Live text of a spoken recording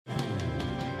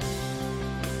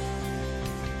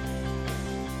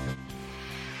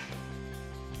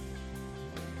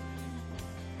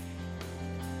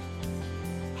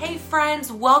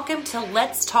friends. Welcome to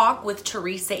Let's Talk with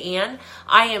Teresa Ann.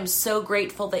 I am so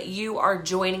grateful that you are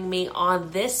joining me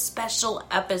on this special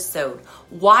episode.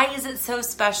 Why is it so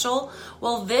special?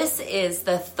 Well, this is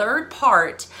the third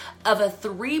part of a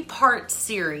 3-part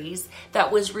series that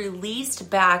was released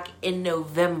back in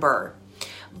November.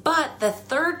 But the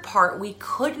third part we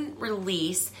couldn't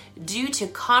release due to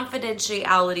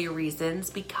confidentiality reasons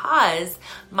because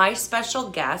my special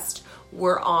guest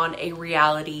were on a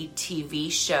reality TV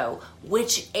show,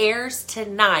 which airs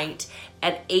tonight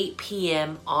at 8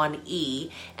 p.m. on E!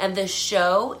 And the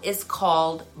show is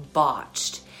called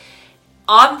Botched.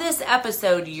 On this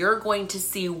episode, you're going to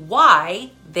see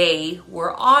why they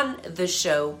were on the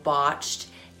show Botched,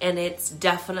 and it's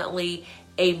definitely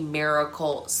a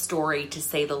miracle story to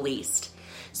say the least.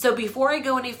 So before I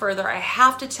go any further, I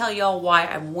have to tell y'all why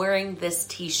I'm wearing this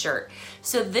t-shirt.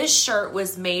 So this shirt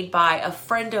was made by a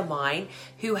friend of mine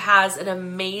who has an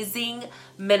amazing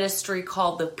ministry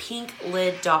called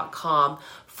thePinkLid.com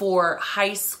for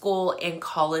high school and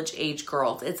college age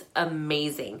girls. It's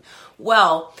amazing.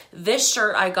 Well, this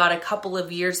shirt I got a couple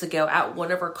of years ago at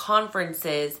one of her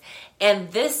conferences,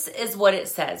 and this is what it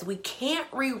says. We can't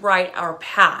rewrite our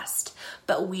past,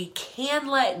 but we can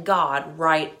let God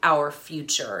write our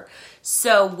future.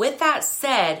 So with that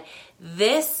said,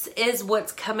 this is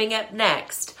what's coming up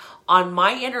next on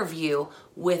my interview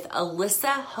with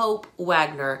Alyssa Hope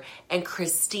Wagner and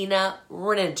Christina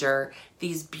Renninger,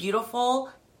 these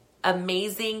beautiful,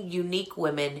 amazing, unique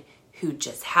women who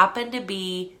just happen to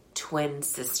be twin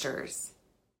sisters.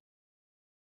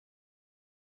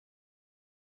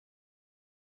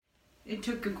 It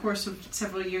took a course of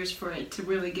several years for it to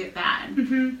really get bad.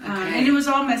 Mm-hmm. Okay. And it was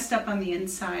all messed up on the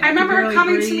inside. I remember her could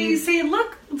coming barely to me breathe. saying,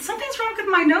 look, something's wrong with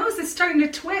my nose. It's starting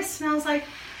to twist. And I was like,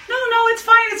 no,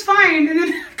 it's fine. And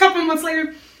then a couple months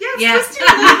later, it's twisting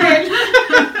a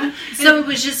little bit. So it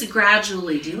was just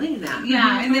gradually doing that.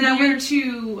 Yeah, and then I went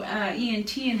to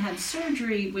ENT and had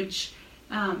surgery, which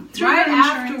Through right her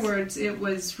insurance. afterwards it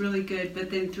was really good, but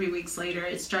then 3 weeks later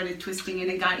it started twisting and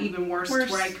it got even worse to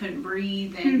where I couldn't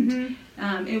breathe, and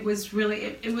it was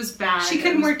really, it was bad. She It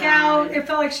couldn't was work bad. out. It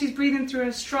felt like she's breathing through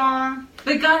a straw.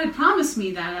 But God had promised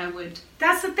me that I would.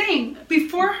 That's the thing.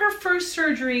 Before her first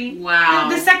surgery, Wow.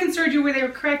 the second surgery where they were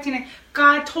correcting it,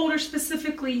 God told her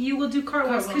specifically, you will do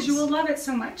cartwheels because you will love it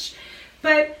so much.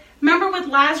 But remember with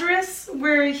Lazarus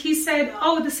where he said,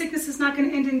 oh, the sickness is not going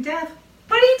to end in death.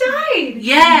 But he died.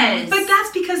 Yes. But that's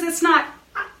because that's not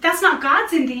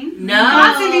God's ending. No.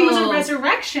 God's ending was a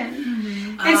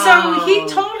resurrection. And so he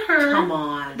told her Come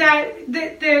on. that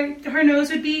her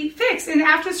nose would be fixed. And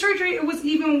after surgery, it was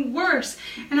even worse.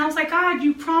 And I was like, God,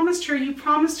 you promised her, you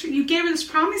gave her these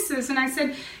promises. And I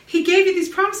said, he gave you these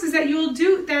promises that you'll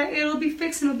do, that it'll be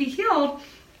fixed and it'll be healed.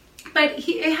 But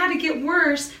it had to get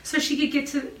worse so she could get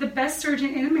to the best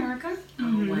surgeon in America. Oh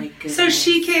my goodness. So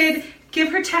she could give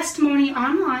her testimony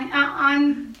online,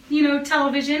 on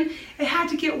television. It had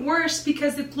to get worse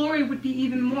because the glory would be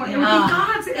even more. It would be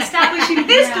God's establishing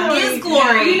His glory. His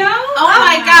glory. You know? Oh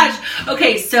my gosh.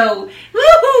 Okay, so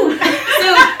woohoo!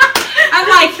 So I'm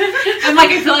like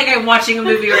I feel like I'm watching a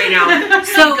movie right now.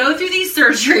 So go through these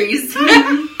surgeries.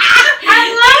 I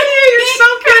love you. You're so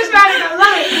charismatic. I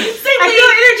love it. I feel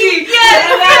energy. Yes,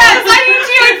 I do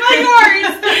too. I feel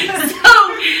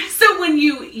yours. So when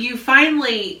you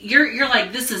finally you're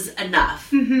like, this is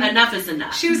enough. Enough is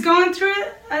enough. She was going through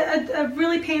a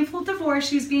really painful divorce.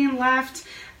 She's being left.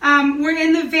 We're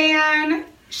in the van.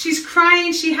 She's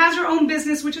crying. She has her own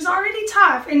business, which is already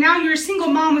tough. And now you're a single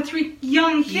mom with 3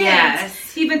 young kids.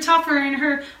 Yes. Even tougher. And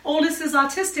her oldest is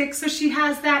autistic, so she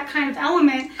has that kind of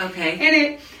element Okay. in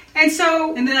it. And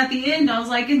so... And then at the end, I was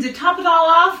like, and to top it all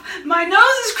off, my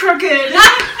nose is crooked.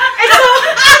 And so...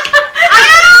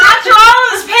 After all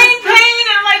this pain, and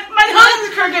I'm like, my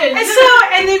nose is crooked.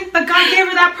 But God gave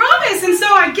her that promise. And so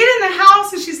I get in the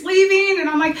house and she's leaving and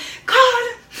I'm like, God,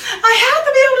 I have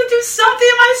to be able to do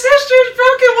something. My sister's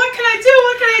broken. What can I do?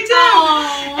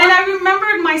 Aww. And I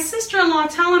remembered my sister-in-law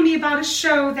telling me about a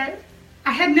show that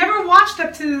I had never watched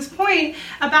up to this point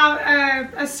about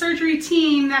a surgery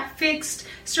team that fixed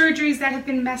surgeries that have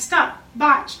been messed up,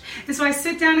 botched. And so I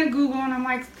sit down at Google and I'm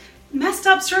like, messed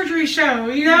up surgery show,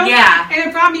 Yeah. And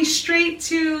it brought me straight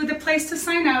to the place to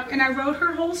sign up, and I wrote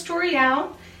her whole story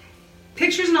out,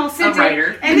 pictures and all, sent A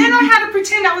writer. it. And then I had to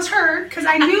pretend that was her, because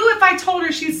I knew if I told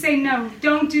her, she'd say, no,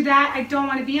 don't do that, I don't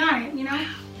want to be on it,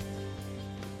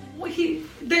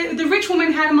 The rich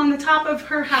woman had him on the top of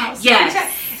her house. Yes.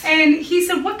 And he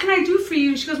said, what can I do for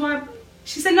you? She goes, well,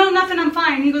 she said, no, nothing, I'm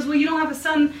fine. He goes, well, you don't have a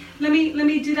son, let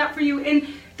me do that for you. And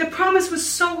the promise was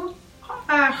so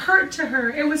hurt to her.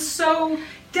 It was so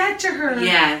dead to her.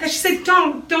 Yes. That she said,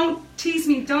 don't tease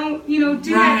me. Don't, do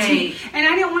that to me. And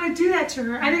I didn't want to do that to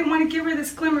her. I didn't want to give her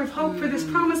this glimmer of hope for this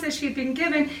promise that she had been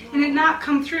given and it not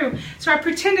come through. So I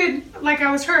pretended like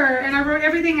I was her, and I wrote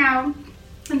everything out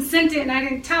and sent it, and I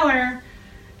didn't tell her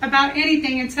about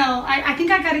anything until I think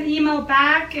I got an email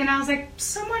back, and I was like,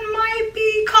 someone might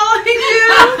be calling you.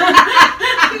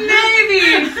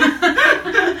 Maybe.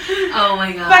 Oh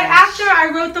my God. But after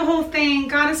I wrote the whole thing,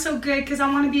 God is so good because I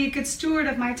want to be a good steward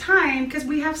of my time, because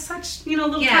we have such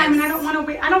little time, and I don't want to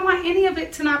wait. I don't want any of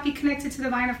it to not be connected to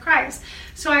the vine of Christ.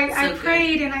 So I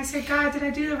prayed and I said, God, did I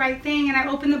do the right thing? And I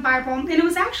opened the Bible, and it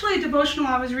was actually a devotional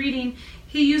I was reading.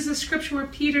 He used the scripture where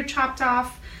Peter chopped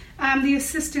off the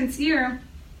assistant's ear,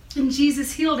 and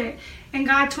Jesus healed it. And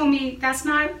God told me that's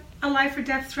not a life or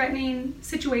death threatening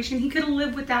situation. He could have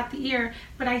lived without the ear,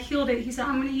 but I healed it. He said,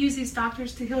 I'm going to use these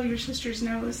doctors to heal your sister's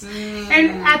nose.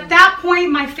 And at that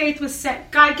point, my faith was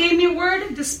set. God gave me a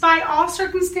word despite all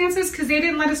circumstances, because they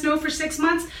didn't let us know for 6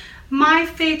 months. My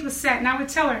faith was set. And I would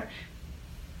tell her,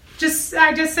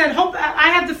 I just said, hope I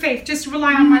have the faith. Just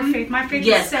rely on my faith. My faith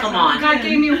is set. Come on. God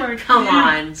gave me a word. Come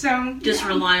on. So just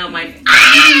rely on my faith.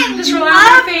 Just rely on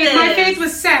my faith. My faith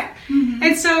was set.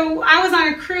 And so I was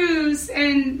on a cruise,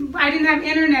 and I didn't have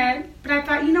internet, but I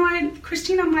thought, what,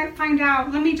 Christina might find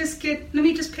out. Let me just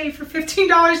pay for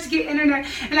 $15 to get internet.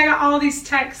 And I got all these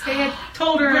texts. They had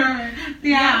told her, they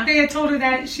had told her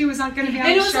that she was not going to be on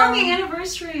the show. And it was on the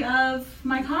anniversary of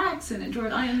my car accident,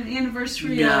 George. On the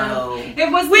anniversary of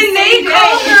it was when they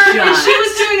called her and she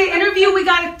was doing an interview. We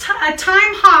got a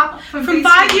time hop from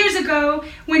 5 years ago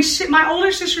when my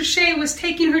older sister Shay was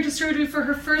taking her to surgery for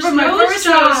her first nose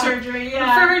surgery.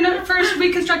 Yeah. For her first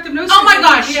reconstructive nose surgery. Oh my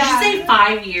gosh, did you say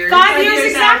 5 years? 5 years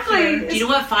exactly. Do you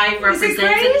know what 5 represents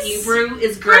in Hebrew?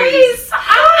 Is grace. grace.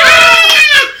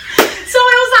 So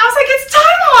I was like, it's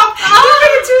time off. We're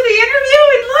going to do the interview,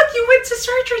 and look, you went to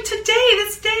surgery today,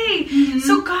 this day.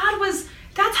 So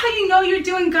that's how you know you're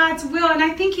doing God's will. And I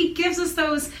think He gives us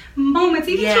those moments,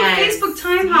 even through Facebook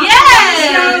time hop.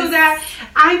 To know that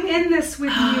I'm in this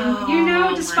with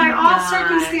you. Despite all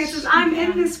circumstances, I'm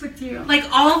in this with you. Like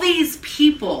all these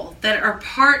people that are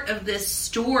part of this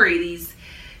story, these,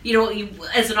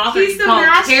 as an author, you call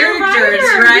characters,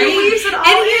 right?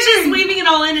 And he's just weaving it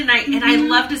all in. And I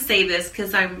love to say this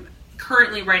because I'm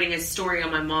currently writing a story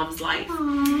on my mom's life.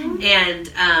 Aww.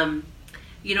 And,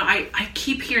 I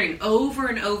keep hearing over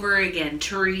and over again,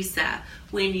 Teresa,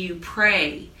 when you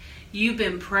pray, you've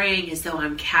been praying as though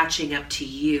I'm catching up to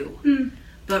you.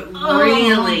 But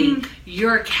really,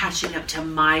 you're catching up to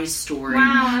my story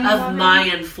of my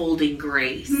unfolding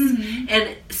grace.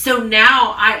 And so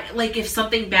now, if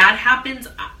something bad happens,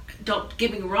 don't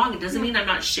get me wrong, it doesn't mean I'm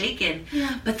not shaken.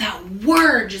 But that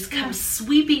word just comes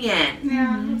sweeping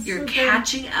in. You're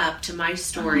catching up to my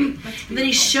story. And then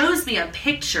He shows me a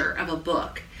picture of a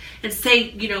book. And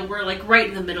say, we're like right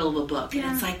in the middle of a book. And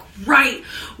it's like right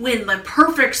when the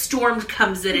perfect storm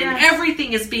comes in and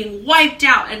everything is being wiped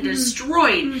out and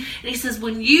destroyed. And He says,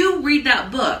 when you read that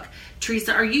book,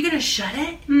 Teresa, are you going to shut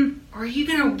it? Or are you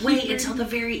going to wait until the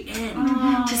very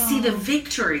end to see the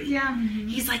victory?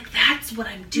 He's like, that's what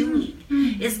I'm doing.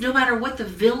 Is no matter what the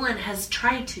villain has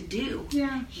tried to do,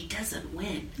 he doesn't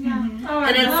win.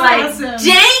 And it's like,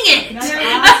 dang it!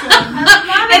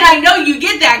 And I know you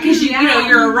get that because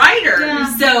you're a writer,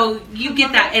 so you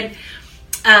get that.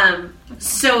 And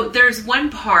so there's one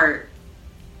part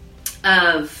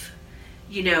of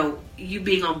you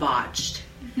being on Botched.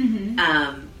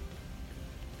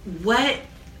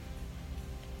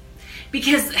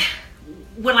 Because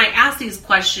when I ask these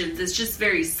questions, it's just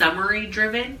very summary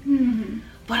driven.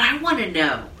 But I want to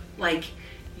know,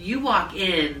 you walk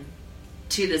in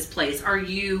to this place, are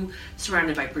you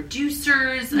surrounded by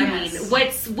producers? Yes. I mean,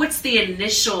 what's the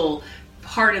initial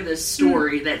part of the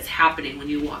story that's happening when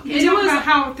you walk in? It was about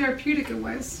how therapeutic it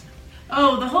was.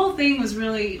 Oh, the whole thing was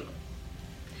really...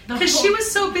 Because she was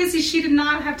so busy, she did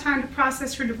not have time to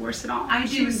process her divorce at all.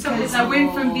 She was so busy. I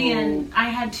went from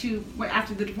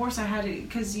after the divorce,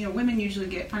 because, women usually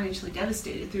get financially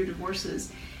devastated through divorces.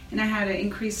 And I had to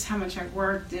increase how much I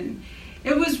worked. And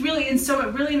it was really, and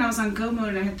I was on go mode,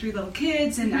 and I had 3 little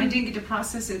kids, and I didn't get to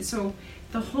process it. So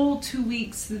the whole 2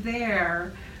 weeks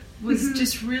there was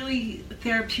just really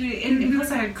therapeutic. And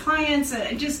plus I had clients,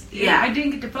 I didn't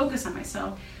get to focus on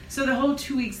myself. So the whole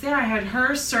 2 weeks there, I had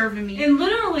her serving me. And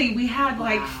literally, we had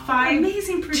 5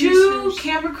 amazing producers. 2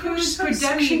 camera crews,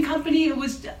 production company. It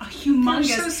was humongous.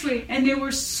 They were so sweet. And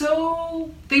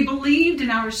they believed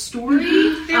in our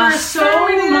story. They were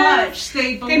so much.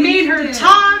 They made her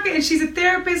talk, and and she's a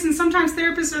therapist, and sometimes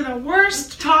therapists are the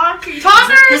worst talkers.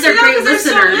 Because they're great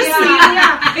listeners.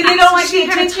 Yeah. And they don't like she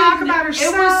the had to attention. talk about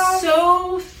herself. It was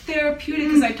so therapeutic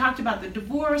because I talked about the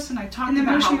divorce and I talked the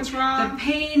about emotion how was wrong. the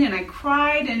pain, and I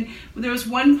cried, and there was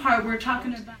one part we were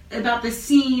talking about the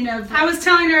scene of. I was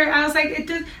telling her, I was like,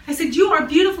 I said, you are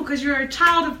beautiful because you're a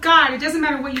child of God. It doesn't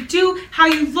matter what you do, how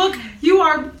you look. You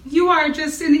are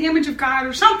just in the image of God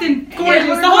or something gorgeous.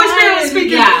 The Holy Spirit was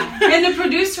speaking. Yeah. And the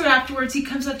producer afterwards, he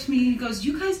comes up to me and he goes,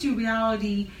 "You guys do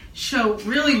reality show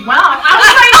really well." I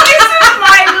was like, "This is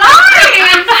my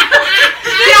life.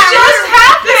 This just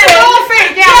happened." It's all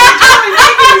fake. Yeah. Totally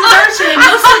making these versions.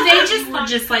 Oh, so they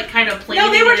just like kind of played. No,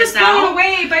 they were just out. blown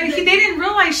away, but they didn't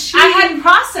realize I hadn't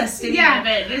processed any Yeah. of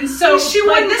it, and so She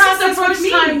like, wouldn't this is the process with first me.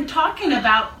 time talking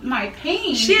about my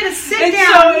pain. She had to sit and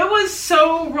down so it was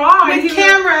so raw. And with he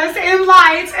cameras and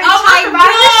lights and Oh talk my about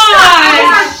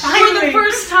gosh! it. For the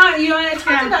first time, and I talked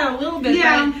Yeah. about it a little bit,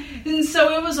 Yeah. and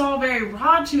so it was all very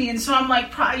raw to me, and so I'm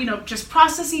like, just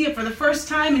processing it for the first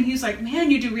time, and he's like,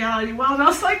 "Man, you do reality well," and I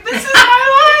was like, "This is my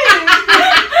life."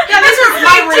 Yeah, this is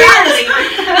my reality.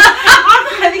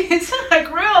 I think it's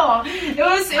like real. It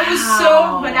was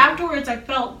so. But afterwards, I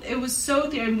felt it was so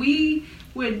there, and we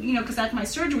would, because after my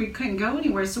surgery, we couldn't go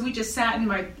anywhere, so we just sat in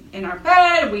our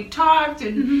bed, and we talked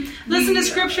and Listen to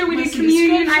scripture. We did listened to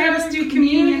communion. I scripture, had us do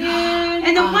communion.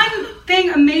 And the one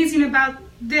thing amazing about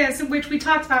this, which we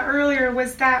talked about earlier,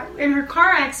 was that in her car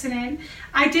accident,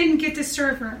 I didn't get to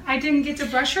serve her. I didn't get to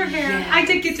brush her hair. Yeah. I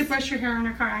did get to brush her hair in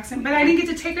her car accident, but I didn't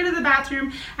get to take her to the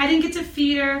bathroom. I didn't get to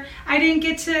feed her. I didn't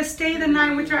get to stay the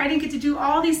night with her. I didn't get to do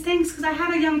all these things because I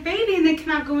had a young baby and they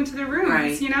cannot go into the rooms,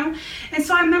 Right. And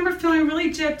so I remember feeling really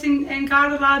gypped, and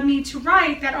God allowed me to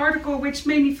write that article, which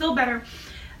made me feel better.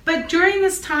 But during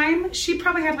this time, she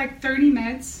probably had like 30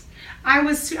 meds.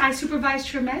 I supervised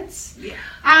her meds. Yeah.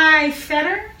 I fed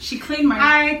her. She cleaned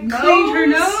I cleaned her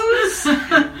nose.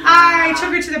 I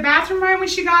took her to the bathroom right when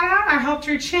she got out. I helped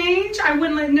her change. I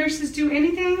wouldn't let nurses do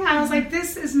anything. I was like,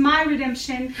 this is my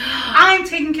redemption. I'm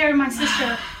taking care of my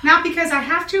sister. Not because I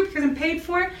have to, because I'm paid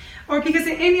for it, or because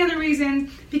of any other reason,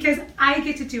 because I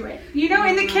get to do it.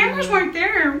 And the cameras weren't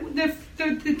there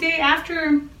the day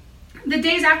after. The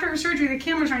days after her surgery, the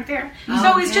cameras aren't there.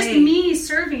 So it's just me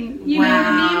serving. You know what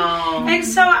I mean? And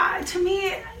so to me,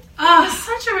 it was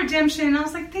such a redemption. I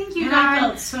was like, thank you, And God. I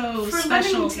felt so for special,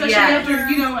 letting me especially take after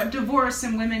care. a divorce,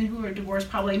 and women who are divorced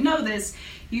probably know this.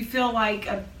 You feel like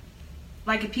a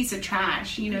piece of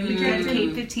trash. You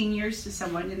dedicate 15 years to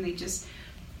someone, and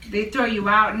they throw you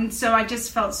out. And so I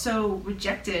just felt so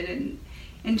rejected,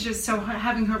 and just so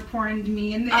having her pour into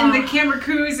me, and the camera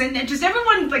crews, and just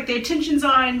everyone, like the attention's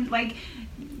on, like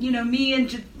me and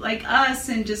just like us,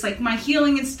 and just like my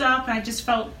healing and stuff. And I just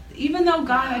felt, even though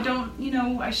God, I don't,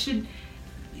 I should,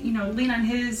 lean on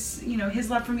His, His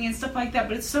love for me and stuff like that.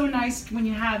 But it's so nice when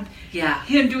you have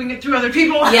Him doing it through other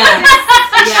people. Yeah.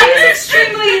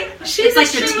 She's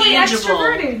like the extremely tangible.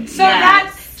 extroverted. So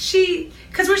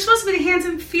because we're supposed to be the hands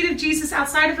and feet of Jesus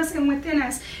outside of us and within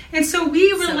us. And so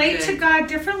we relate to God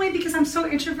differently, because I'm so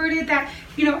introverted that,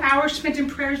 hours spent in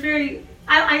prayer is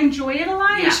I enjoy it a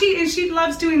lot. Yeah. And she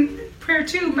loves doing prayer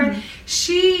too, but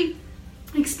she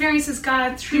experiences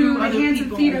God through the hands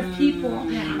and feet of people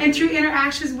and through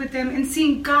interactions with them and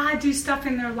seeing God do stuff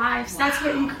in their lives. Wow. That's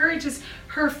what encourages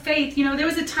her faith. There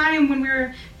was a time when we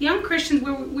were young Christians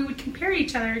where we would compare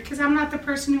each other, because I'm not the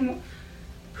person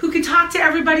who can talk to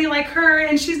everybody like her,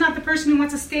 and she's not the person who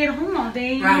wants to stay at home all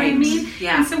day. You know what I mean?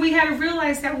 Yeah. And so we had to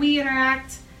realize that we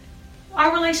interact.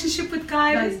 Our relationship with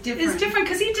God is different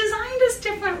because He designed us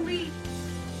differently.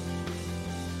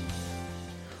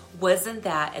 Wasn't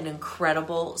that an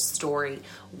incredible story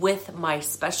with my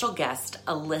special guest,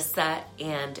 Alyssa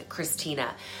and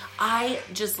Christina? I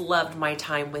just loved my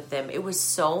time with them. It was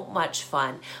so much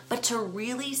fun. But to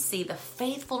really see the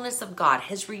faithfulness of God,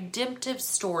 His redemptive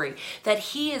story, that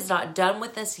He is not done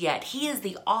with us yet. He is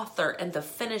the author and the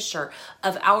finisher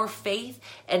of our faith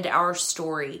and our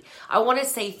story. I want to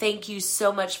say thank you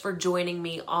so much for joining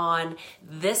me on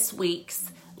this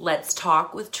week's Let's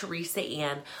Talk with Teresa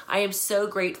Ann. I am so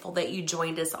grateful that you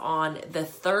joined us on the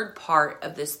third part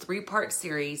of this 3-part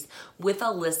series with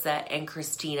Alyssa and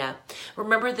Christina.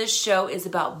 Remember, this show is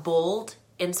about bold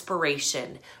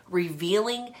inspiration,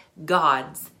 revealing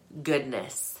God's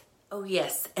goodness. Oh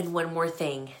yes, and one more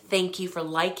thing. Thank you for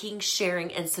liking,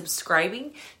 sharing, and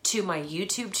subscribing to my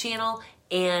YouTube channel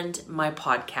and my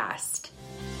podcast.